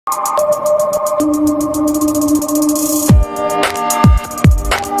Hey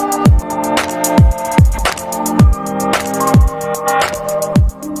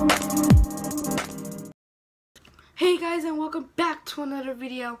guys, and welcome back to another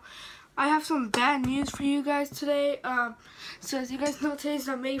video. I have some bad news for you guys today. So as you guys know, today's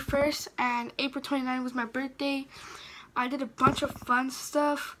May 1st and April 29th was my birthday. I did a bunch of fun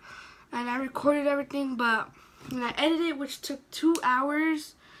stuff and I recorded everything, but I edited it, which took 2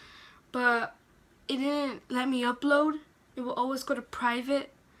 hours, but it didn't let me upload. It will always go to private,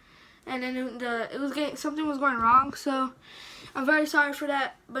 and then something was going wrong, so I'm very sorry for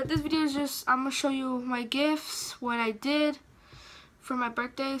that. But this video is just, I'm gonna show you my gifts, what I did for my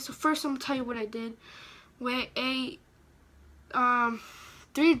birthday. So first I'm gonna tell you what I did. We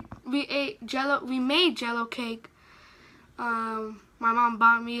made Jello cake. My mom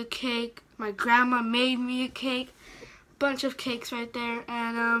bought me a cake, my grandma made me a cake, bunch of cakes right there,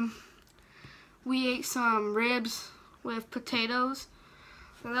 and we ate some ribs with potatoes,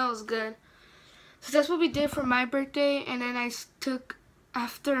 and that was good. So that's what we did for my birthday. And then I took,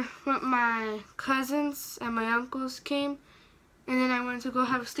 after my cousins and my uncles came, and then I went to go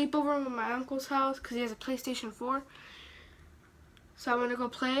have a sleepover with my uncle's house because he has a PlayStation 4. So I went to go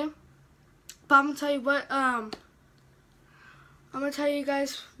play. But I'm gonna tell you what I'm gonna tell you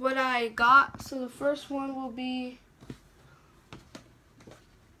guys what I got. So the first one will be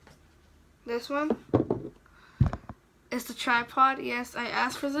this one. It's the tripod. Yes, I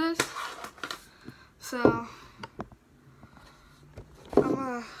asked for this. So I'm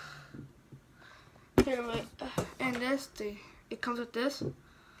gonna here, wait, and this it comes with this.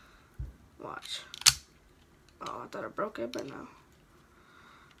 Watch. Oh, I thought I broke it, but no.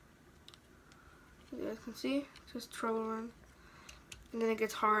 You guys can see, just trouble run, and then it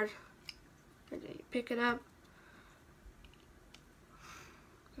gets hard. And then you pick it up.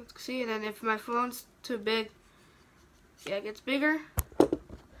 You can see, and then if my phone's too big, yeah, it gets bigger.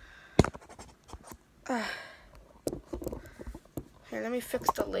 Here, let me fix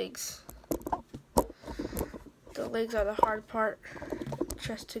the legs. The legs are the hard part,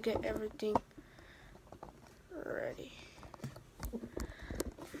 just to get everything ready.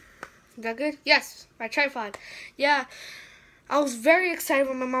 Is that good? Yes, my tripod. Yeah, I was very excited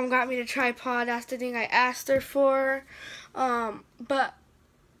when my mom got me the tripod. That's the thing I asked her for. But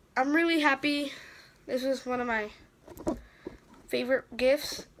I'm really happy. This was one of my favorite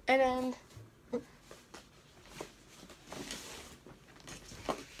gifts. And then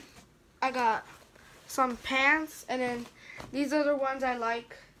I got some pants, and then these are the ones I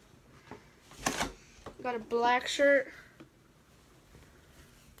like. Got a black shirt.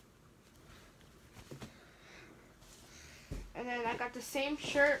 And then I got the same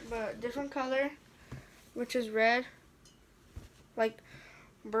shirt but different color, which is red. Like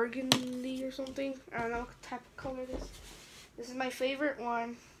burgundy or something. I don't know what type of color it is. This is my favorite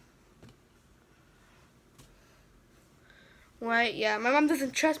one. White, yeah. My mom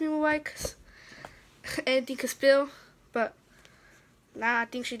doesn't trust me with white because anything could spill, but now I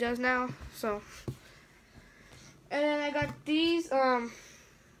think she does now. So, and then I got these.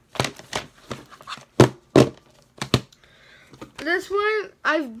 This one,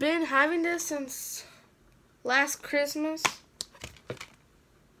 I've been having this since last Christmas.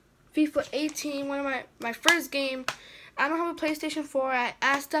 FIFA 18, one of my first game. I don't have a PlayStation 4. I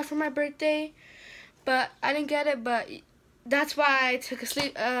asked that for my birthday, but I didn't get it. But that's why I took a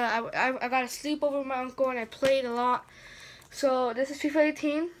sleep. I got a sleepover with my uncle and I played a lot. So this is FIFA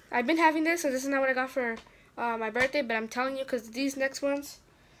 18. I've been having this, so this is not what I got for my birthday. But I'm telling you, because these next ones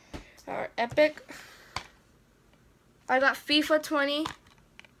are epic. I got FIFA 20.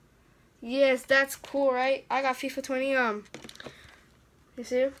 Yes, that's cool, right? I got FIFA 20. You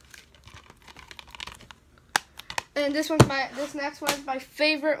see? And this next one's my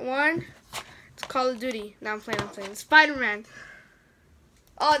favorite one. It's Call of Duty. Now I'm playing Spider-Man.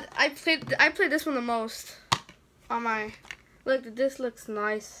 Oh, I played this one the most on my. Look, this looks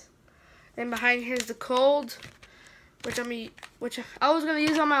nice. And behind here is the code, which I was gonna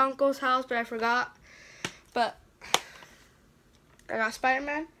use on my uncle's house, but I forgot. But I got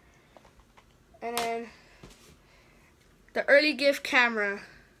Spider-Man, and then the early gift camera.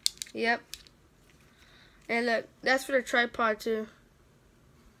 Yep. And look, that's for the tripod too.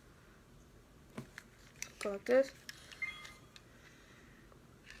 Go like this.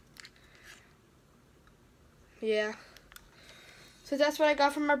 Yeah. So that's what I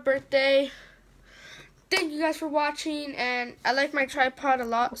got for my birthday. Thank you guys for watching, and I like my tripod a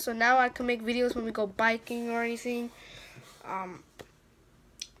lot, so now I can make videos when we go biking or anything.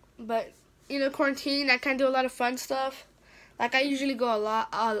 But you know, quarantine, I can't do a lot of fun stuff Like, I usually go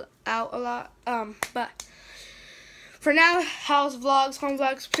out a lot. But for now, house vlogs, home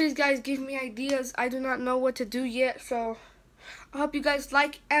vlogs, please guys give me ideas. I do not know what to do yet, so I hope you guys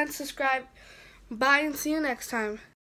like and subscribe. Bye and see you next time.